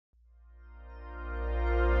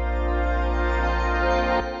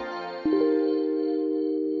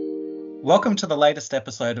Welcome to the latest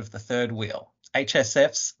episode of The Third Wheel,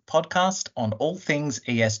 HSF's podcast on all things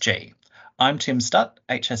ESG. I'm Tim Stutt,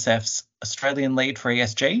 HSF's Australian lead for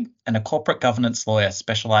ESG and a corporate governance lawyer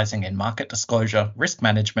specialising in market disclosure, risk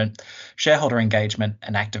management, shareholder engagement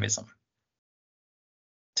and activism.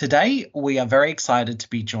 Today, we are very excited to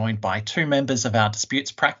be joined by two members of our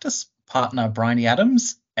disputes practice, partner Bryony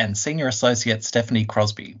Adams and senior associate Stephanie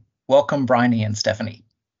Crosbie. Welcome, Bryony and Stephanie.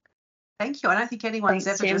 Thank you. I don't think anyone's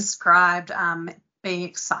ever described being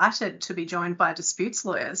excited to be joined by disputes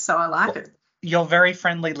lawyers, so I like it. You're very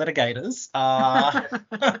friendly litigators.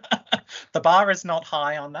 The bar is not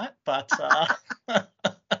high on that, but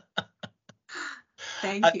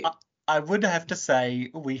thank you. I would have to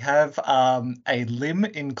say we have a limb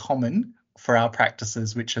in common for our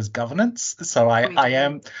practices, which is governance. So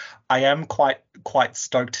I am quite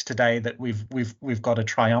stoked today that we've got a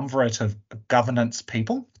triumvirate of governance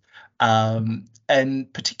people.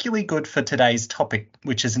 And particularly good for today's topic,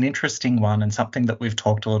 which is an interesting one and something that we've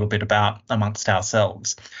talked a little bit about amongst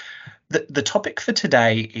ourselves. The topic for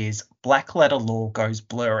today is black letter law goes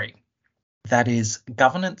blurry. That is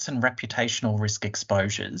governance and reputational risk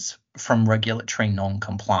exposures from regulatory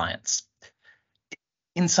non-compliance.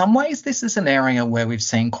 In some ways, this is an area where we've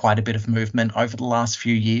seen quite a bit of movement over the last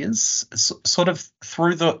few years, sort of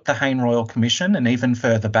through the Hayne Royal Commission and even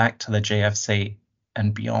further back to the GFC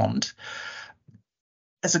and beyond.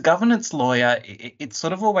 As a governance lawyer, it's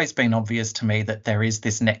sort of always been obvious to me that there is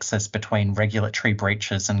this nexus between regulatory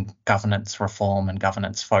breaches and governance reform and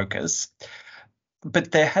governance focus. But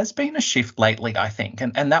there has been a shift lately, I think,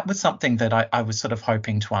 and that was something that I was sort of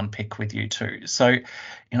hoping to unpick with you too. So,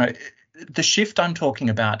 the shift I'm talking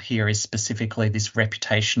about here is specifically this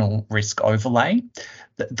reputational risk overlay,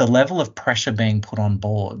 the level of pressure being put on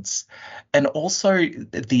boards, and also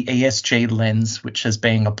the ESG lens which is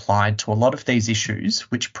being applied to a lot of these issues,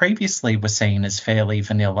 which previously were seen as fairly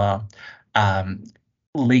vanilla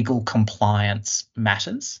legal compliance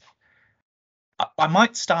matters. I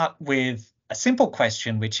might start with a simple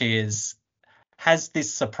question, which is, has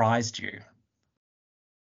this surprised you?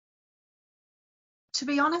 To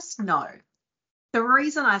be honest, no. The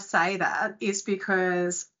reason I say that is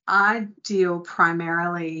because I deal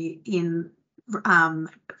primarily in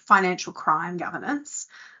financial crime governance.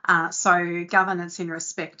 So governance in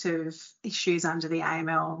respect of issues under the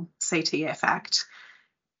AML-CTF Act.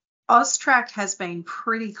 AUSTRAC has been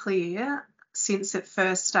pretty clear since it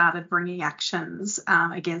first started bringing actions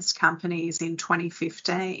against companies in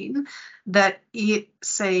 2015 that it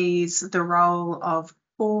sees the role of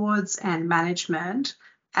boards and management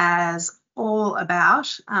as all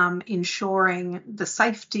about ensuring the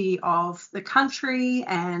safety of the country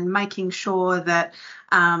and making sure that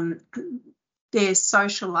their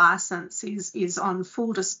social licence is on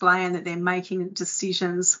full display and that they're making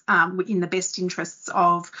decisions in the best interests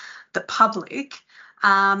of the public,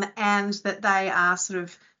 and that they are sort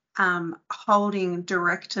of holding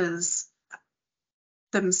directors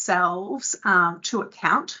themselves to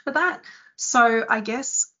account for that. So I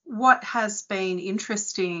guess what has been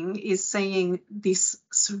interesting is seeing this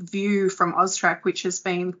sort of view from AUSTRAC, which has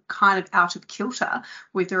been kind of out of kilter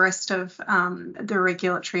with the rest of the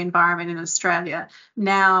regulatory environment in Australia,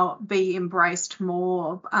 now be embraced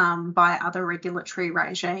more by other regulatory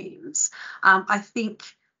regimes. I think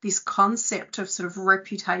this concept of sort of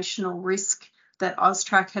reputational risk that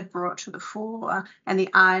AUSTRAC had brought to the fore, and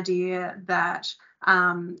the idea that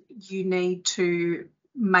you need to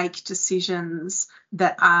make decisions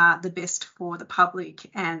that are the best for the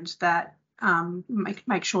public and that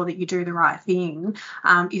make sure that you do the right thing.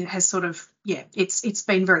 It has sort of, it's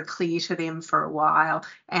been very clear to them for a while,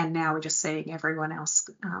 and now we're just seeing everyone else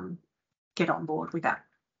get on board with that.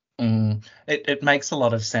 It makes a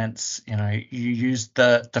lot of sense. You used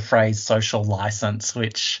the phrase social license,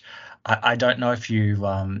 which I don't know if you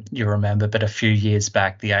remember, but a few years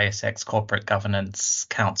back, the ASX Corporate Governance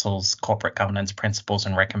Council's corporate governance principles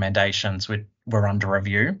and recommendations were under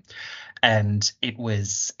review, and it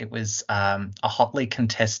was a hotly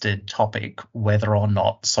contested topic whether or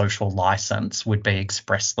not social license would be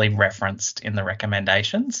expressly referenced in the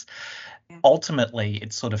recommendations. Ultimately,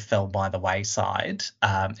 it sort of fell by the wayside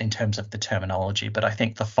in terms of the terminology, but I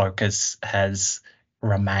think the focus has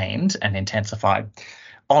remained and intensified.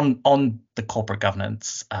 On the Corporate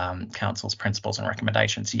Governance Council's principles and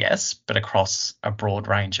recommendations, yes, but across a broad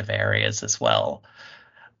range of areas as well.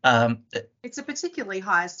 It's a particularly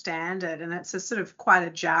high standard, and it's a sort of quite a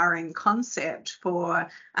jarring concept for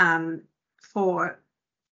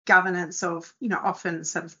governance of, often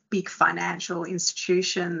sort of big financial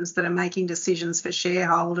institutions that are making decisions for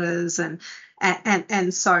shareholders and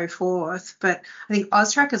so forth. But I think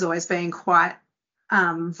AUSTRAC has always been quite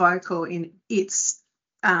vocal in its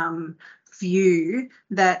view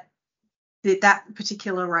that that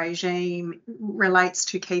particular regime relates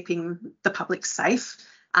to keeping the public safe,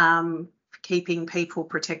 keeping people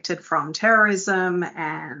protected from terrorism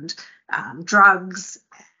and drugs,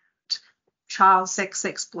 child sex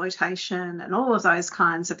exploitation and all of those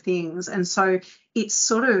kinds of things. And so it's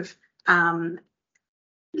sort of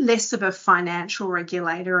less of a financial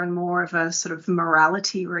regulator and more of a sort of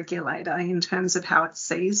morality regulator in terms of how it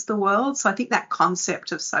sees the world. So I think that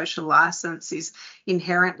concept of social license is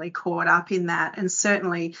inherently caught up in that. And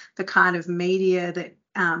certainly the kind of media that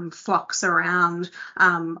flocks around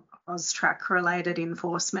AUSTRAC-related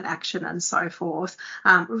enforcement action and so forth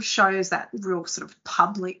shows that real sort of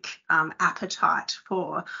public appetite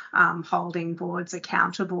for holding boards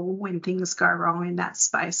accountable when things go wrong in that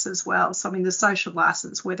space as well. So, I mean, the social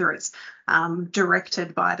licence, whether it's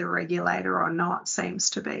directed by the regulator or not,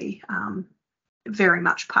 seems to be very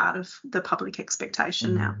much part of the public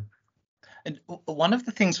expectation now. And one of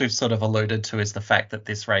the things we've sort of alluded to is the fact that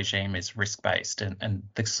this regime is risk-based, and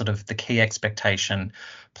the sort of the key expectation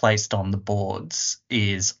placed on the boards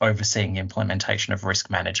is overseeing implementation of risk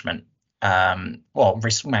management,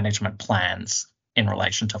 risk management plans in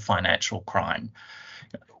relation to financial crime.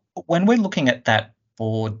 When we're looking at that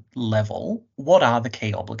board level, what are the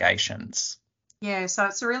key obligations? Yeah, so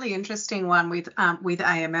it's a really interesting one with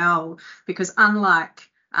AML, because unlike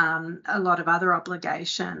a lot of other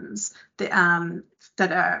obligations that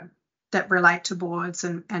relate to boards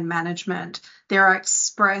and management, there are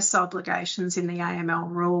express obligations in the AML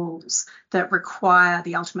rules that require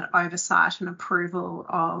the ultimate oversight and approval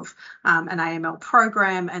of an AML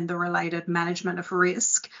program and the related management of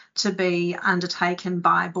risk to be undertaken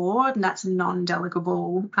by board, and that's a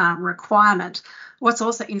non-delegable requirement. What's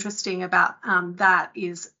also interesting about that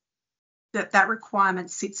is that requirement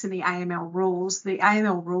sits in the AML rules. The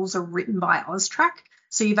AML rules are written by AUSTRAC.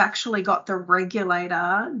 So you've actually got the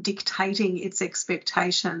regulator dictating its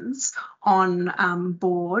expectations on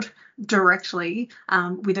board directly,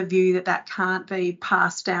 with a view that can't be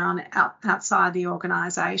passed down outside the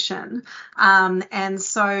organisation. And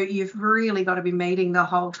so you've really got to be meeting the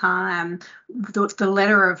whole time the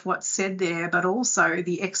letter of what's said there, but also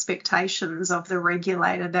the expectations of the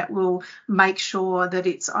regulator that will make sure that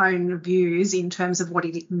its own views in terms of what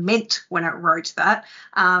it meant when it wrote that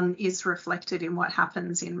is reflected in what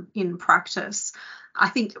happens in practice. I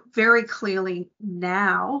think very clearly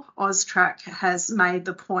now AUSTRAC has made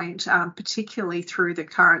the point, particularly through the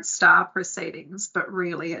current STAR proceedings, but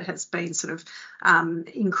really it has been sort of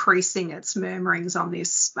increasing its murmurings on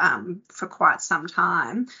this for quite some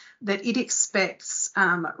time, that it expects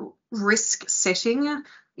risk setting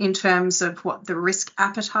in terms of what the risk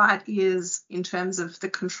appetite is, in terms of the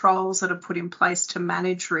controls that are put in place to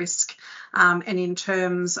manage risk, and in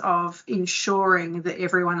terms of ensuring that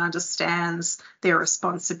everyone understands their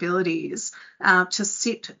responsibilities, to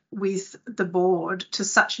sit with the board to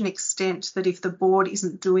such an extent that if the board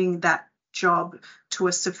isn't doing that job to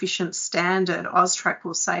a sufficient standard, AUSTRAC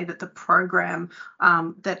will say that the program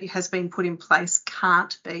that has been put in place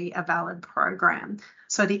can't be a valid program.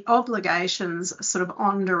 So the obligations are sort of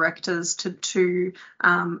on directors to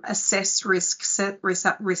assess risk, set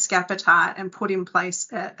risk appetite, and put in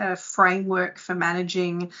place a framework for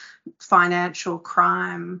managing financial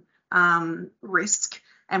crime risk.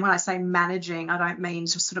 And when I say managing, I don't mean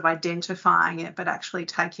just sort of identifying it, but actually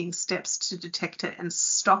taking steps to detect it and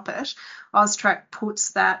stop it. AUSTRAC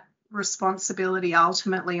puts that responsibility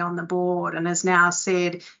ultimately on the board and has now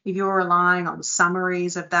said, if you're relying on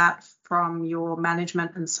summaries of that from your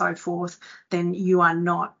management and so forth, then you are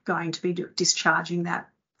not going to be discharging that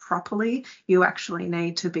properly. You actually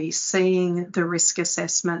need to be seeing the risk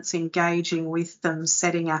assessments, engaging with them,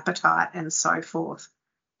 setting appetite and so forth.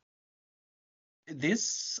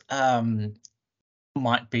 This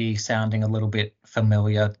might be sounding a little bit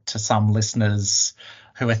familiar to some listeners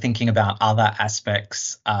who are thinking about other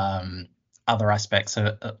aspects of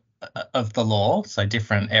the law, so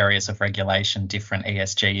different areas of regulation, different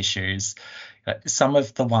ESG issues. Some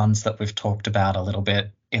of the ones that we've talked about a little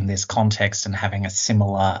bit in this context and having a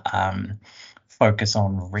similar focus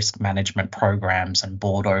on risk management programs and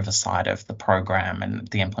board oversight of the program and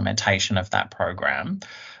the implementation of that program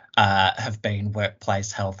have been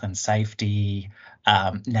workplace health and safety.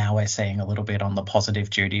 Now we're seeing a little bit on the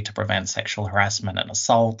positive duty to prevent sexual harassment and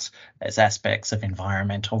assault. There's aspects of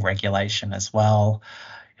environmental regulation as well.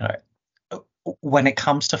 When it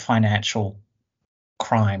comes to financial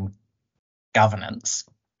crime governance,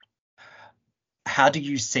 how do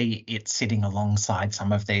you see it sitting alongside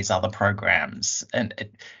some of these other programs? And,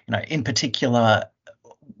 in particular,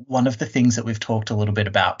 one of the things that we've talked a little bit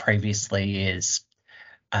about previously is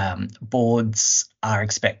boards are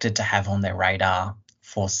expected to have on their radar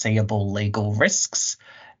foreseeable legal risks.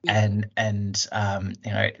 Yeah. And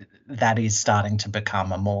that is starting to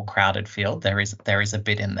become a more crowded field. There is a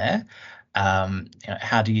bit in there.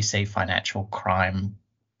 How do you see financial crime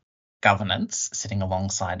governance sitting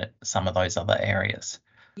alongside some of those other areas?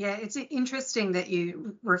 Yeah, it's interesting that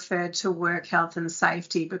you referred to work health and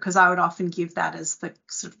safety, because I would often give that as the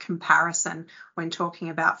sort of comparison when talking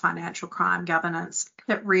about financial crime governance.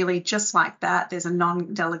 That really, just like that, there's a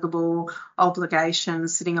non-delegable obligation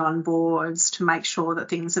sitting on boards to make sure that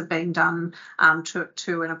things are being done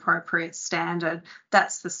to an appropriate standard.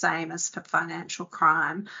 That's the same as for financial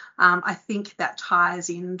crime. I think that ties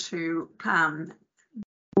into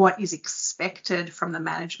what is expected from the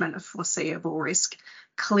management of foreseeable risk.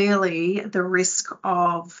 Clearly, the risk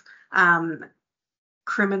of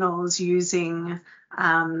criminals using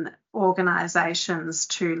organisations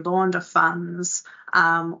to launder funds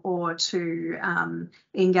or to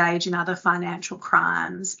engage in other financial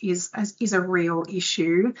crimes is a real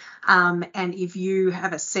issue. And if you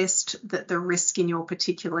have assessed that the risk in your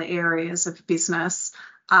particular areas of business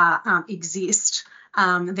exist,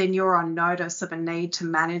 then you're on notice of a need to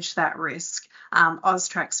manage that risk.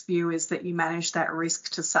 AUSTRAC's view is that you manage that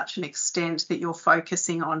risk to such an extent that you're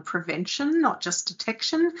focusing on prevention, not just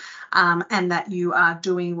detection, and that you are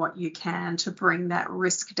doing what you can to bring that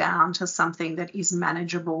risk down to something that is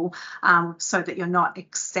manageable, so that you're not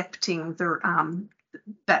accepting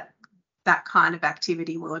that kind of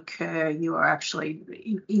activity will occur. You are actually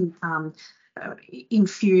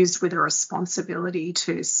infused with a responsibility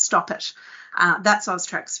to stop it. That's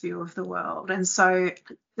AUSTRAC's view of the world. And so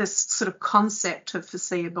this sort of concept of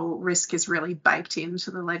foreseeable risk is really baked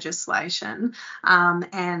into the legislation.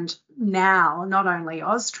 And now not only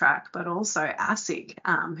AUSTRAC, but also ASIC,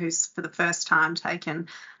 who's for the first time taken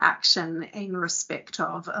action in respect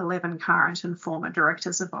of 11 current and former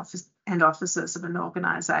directors of office and officers of an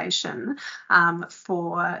organisation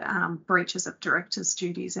for breaches of directors'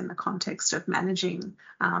 duties in the context of managing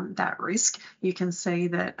that risk. You can see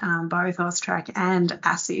that both AUSTRAC and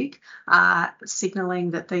ASIC are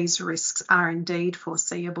signalling that these risks are indeed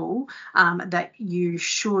foreseeable, that you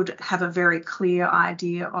should have a very clear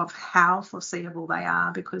idea of how foreseeable they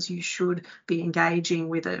are, because you should be engaging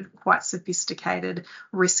with a quite sophisticated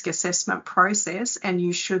risk assessment process, and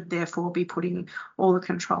you should therefore be putting all the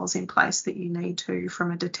controls in place that you need to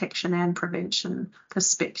from a detection and prevention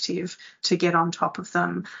perspective to get on top of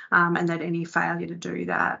them, and that any failure to do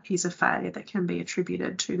that is a failure that can be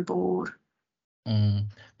attributed to the board.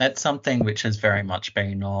 That's something which has very much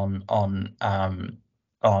been on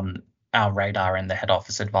our radar in the head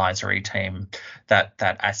office advisory team, that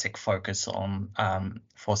ASIC focus on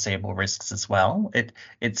foreseeable risks as well.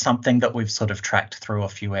 It's something that we've sort of tracked through a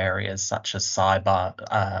few areas, such as cyber,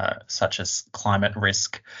 such as climate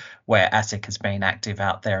risk, where ASIC has been active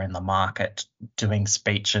out there in the market doing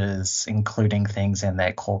speeches, including things in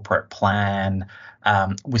their corporate plan.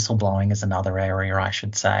 Whistleblowing is another area, I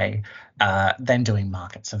should say. Then doing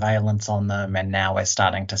market surveillance on them, and now we're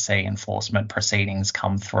starting to see enforcement proceedings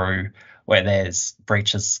come through where there's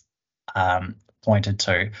breaches pointed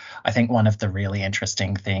to. I think one of the really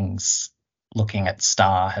interesting things looking at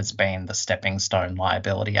STAR has been the stepping stone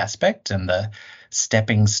liability aspect, and the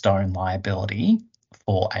stepping stone liability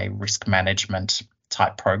for a risk management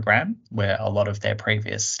type program, where a lot of their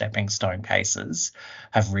previous stepping stone cases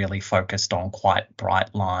have really focused on quite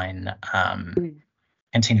bright line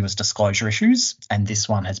continuous disclosure issues. And this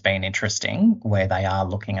one has been interesting, where they are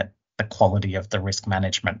looking at the quality of the risk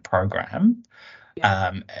management program.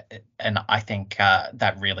 Yeah. And I think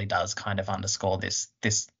that really does kind of underscore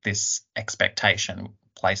this expectation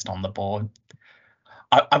placed on the board.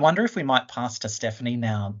 I wonder if we might pass to Stephanie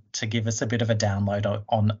now to give us a bit of a download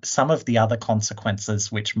on some of the other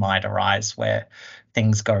consequences which might arise where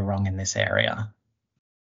things go wrong in this area.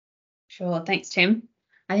 Sure. Thanks, Tim.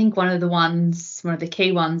 I think one of the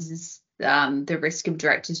key ones is the risk of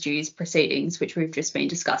directors' duties proceedings, which we've just been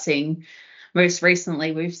discussing. Most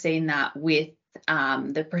recently, we've seen that with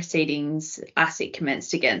the proceedings ASIC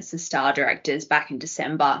commenced against the STAR directors back in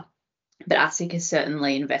December. But ASIC has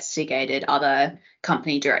certainly investigated other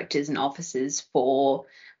company directors and officers for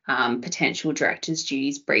potential directors'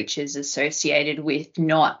 duties breaches associated with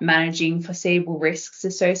not managing foreseeable risks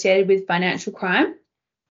associated with financial crime.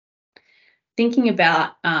 thinking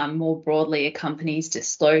about more broadly a company's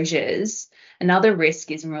disclosures, another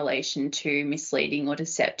risk is in relation to misleading or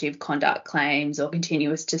deceptive conduct claims or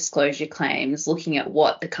continuous disclosure claims, looking at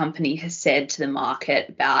what the company has said to the market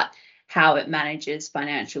about how it manages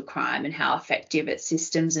financial crime and how effective its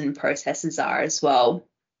systems and processes are as well.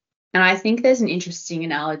 And I think there's an interesting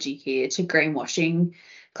analogy here to greenwashing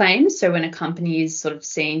claims. So when a company is sort of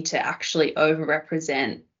seen to actually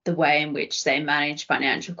overrepresent the way in which they manage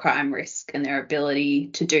financial crime risk and their ability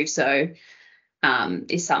to do so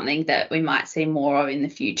is something that we might see more of in the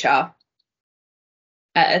future.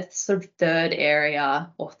 A sort of third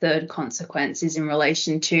area or third consequence is in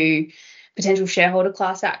relation to potential shareholder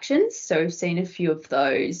class actions. So we've seen a few of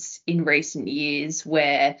those in recent years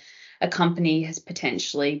where a company has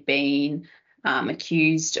potentially been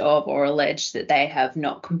accused of or alleged that they have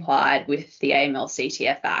not complied with the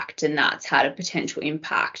AML-CTF Act, and that's had a potential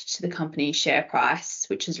impact to the company's share price,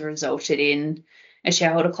 which has resulted in a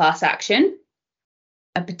shareholder class action.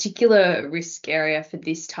 A particular risk area for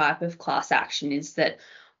this type of class action is that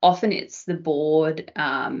often it's the board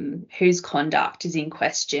whose conduct is in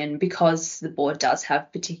question, because the board does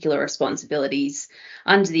have particular responsibilities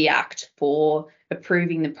under the Act for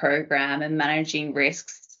approving the program and managing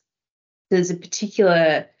risks. There's a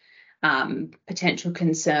particular potential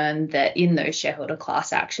concern that in those shareholder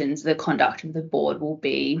class actions, the conduct of the board will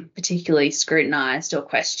be particularly scrutinised or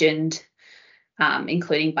questioned,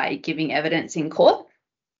 including by giving evidence in court.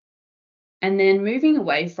 And then moving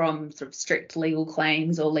away from sort of strict legal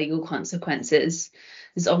claims or legal consequences,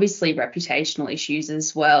 there's obviously reputational issues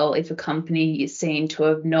as well. If a company is seen to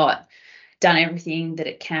have not done everything that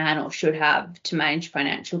it can or should have to manage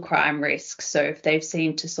financial crime risks, so if they've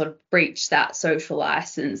seemed to sort of breach that social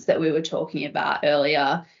license that we were talking about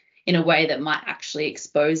earlier in a way that might actually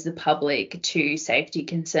expose the public to safety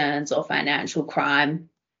concerns or financial crime.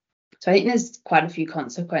 So I think there's quite a few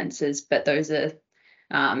consequences, but those are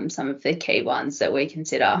some of the key ones that we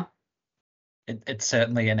consider. It's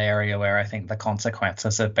certainly an area where I think the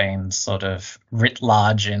consequences have been sort of writ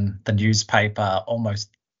large in the newspaper almost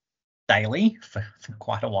daily for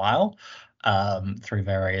quite a while, through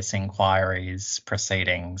various inquiries,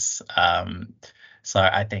 proceedings. So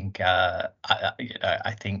I think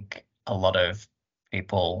I think a lot of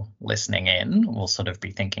people listening in will sort of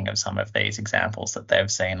be thinking of some of these examples that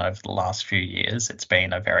they've seen over the last few years. It's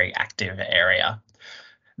been a very active area.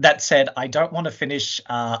 That said, I don't want to finish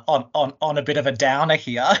on a bit of a downer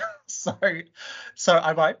here. So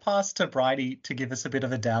I might pass to Bryony to give us a bit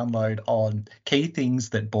of a download on key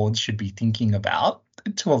things that boards should be thinking about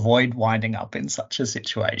to avoid winding up in such a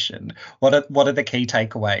situation. What are the key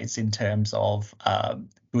takeaways in terms of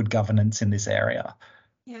good governance in this area?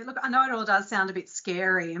 Yeah, look, I know it all does sound a bit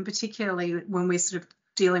scary, and particularly when we're sort of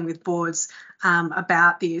dealing with boards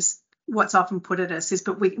about this. What's often put at us is,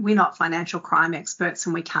 but we're not financial crime experts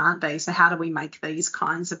and we can't be, so how do we make these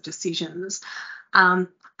kinds of decisions? And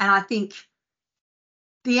I think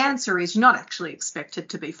the answer is you're not actually expected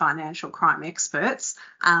to be financial crime experts.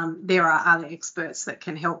 There are other experts that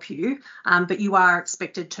can help you, but you are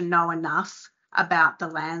expected to know enough about the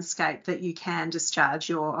landscape that you can discharge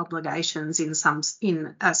your obligations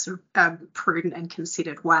in a sort of prudent and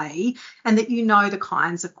considered way, and that you know the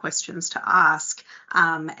kinds of questions to ask,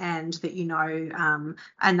 and that you know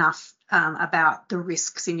enough about the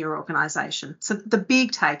risks in your organisation. So the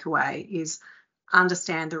big takeaway is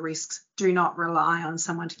understand the risks. Do not rely on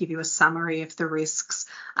someone to give you a summary of the risks,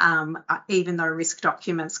 even though risk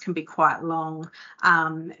documents can be quite long.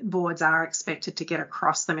 Boards are expected to get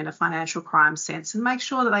across them in a financial crime sense and make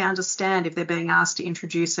sure that they understand if they're being asked to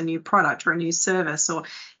introduce a new product or a new service or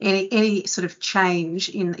any sort of change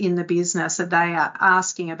in the business, that they are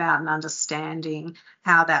asking about and understanding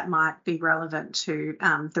how that might be relevant to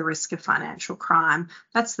the risk of financial crime.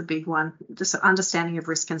 That's the big one, just understanding of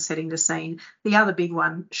risk and setting the scene. The other big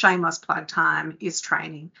one, shameless plug time, is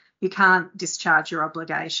training. You can't discharge your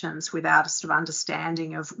obligations without a sort of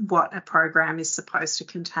understanding of what a program is supposed to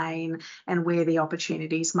contain and where the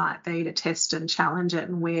opportunities might be to test and challenge it,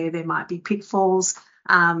 and where there might be pitfalls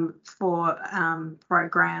for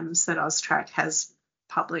programs that AUSTRAC has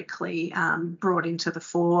publicly brought into the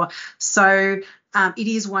fore. So it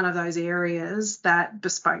is one of those areas that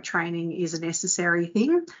bespoke training is a necessary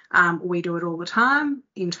thing. We do it all the time.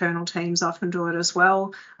 Internal teams often do it as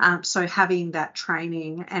well. So having that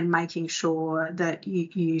training and making sure that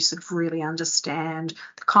you sort of really understand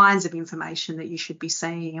the kinds of information that you should be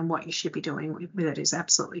seeing and what you should be doing with it is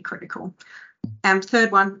absolutely critical. And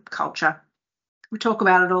third one, culture. We talk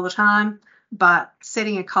about it all the time. but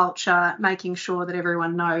setting a culture, making sure that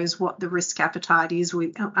everyone knows what the risk appetite is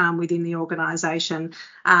within the organisation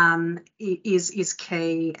is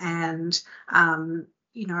key. And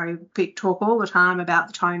we talk all the time about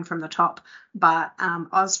the tone from the top, but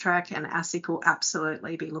AUSTRAC and ASIC will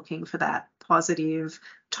absolutely be looking for that positive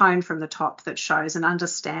tone from the top that shows an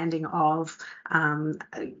understanding of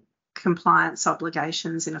compliance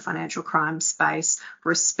obligations in a financial crime space,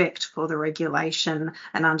 respect for the regulation,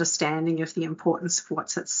 an understanding of the importance of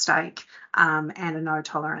what's at stake, and a no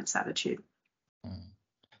tolerance attitude.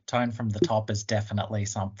 Tone from the top is definitely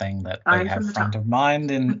something that we have front of mind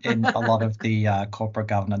in a lot of the corporate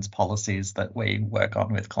governance policies that we work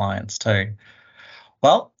on with clients too.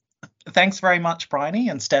 Well, thanks very much, Bryony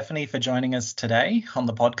and Stephanie, for joining us today on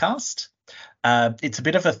the podcast. It's a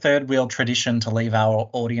bit of a third wheel tradition to leave our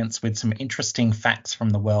audience with some interesting facts from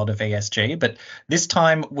the world of ESG, but this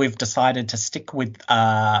time we've decided to stick with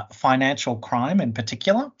financial crime in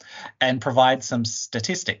particular and provide some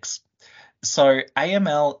statistics. So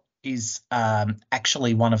AML is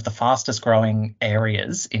actually one of the fastest growing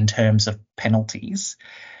areas in terms of penalties.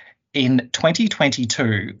 In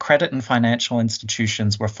 2022, credit and financial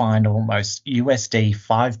institutions were fined almost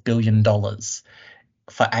 $5 billion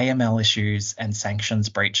for AML issues and sanctions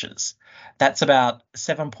breaches. That's about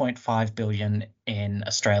 7.5 billion in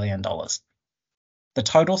Australian dollars. The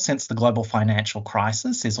total since the global financial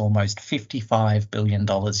crisis is almost $55 billion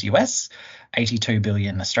US, 82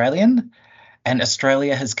 billion Australian, and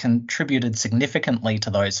Australia has contributed significantly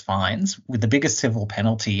to those fines, with the biggest civil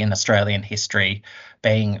penalty in Australian history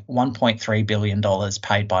being $1.3 billion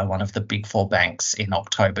paid by one of the big four banks in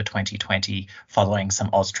October 2020 following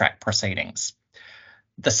some AUSTRAC proceedings.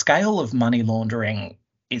 The scale of money laundering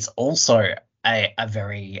is also a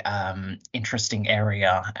very interesting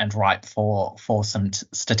area and ripe for some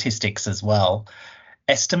statistics as well.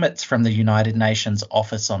 Estimates from the United Nations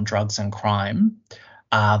Office on Drugs and Crime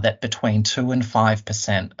are that between 2 and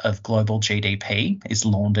 5% of global GDP is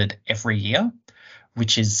laundered every year,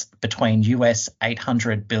 which is between US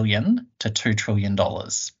 $800 billion to $2 trillion.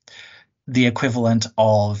 The equivalent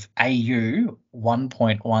of AU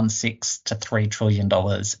 $1.16 to $3 trillion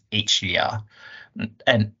each year.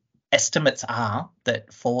 And estimates are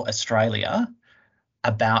that for Australia,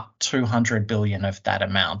 about 200 billion of that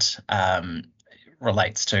amount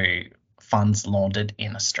relates to funds laundered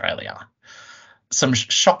in Australia. Some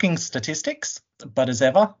shocking statistics, but as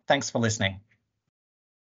ever, thanks for listening.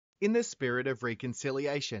 In the spirit of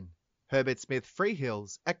reconciliation, Herbert Smith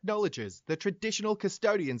Freehills acknowledges the traditional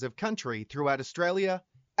custodians of country throughout Australia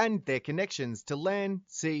and their connections to land,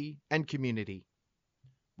 sea, and community.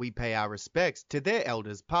 We pay our respects to their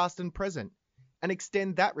elders past and present, and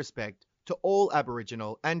extend that respect to all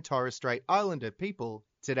Aboriginal and Torres Strait Islander people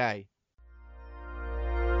today.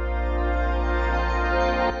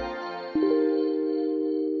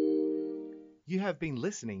 You have been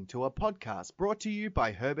listening to a podcast brought to you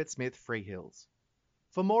by Herbert Smith Freehills.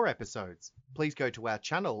 For more episodes, please go to our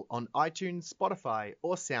channel on iTunes, Spotify,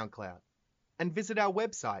 or SoundCloud, and visit our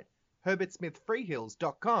website,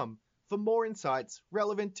 herbertsmithfreehills.com, for more insights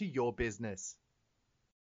relevant to your business.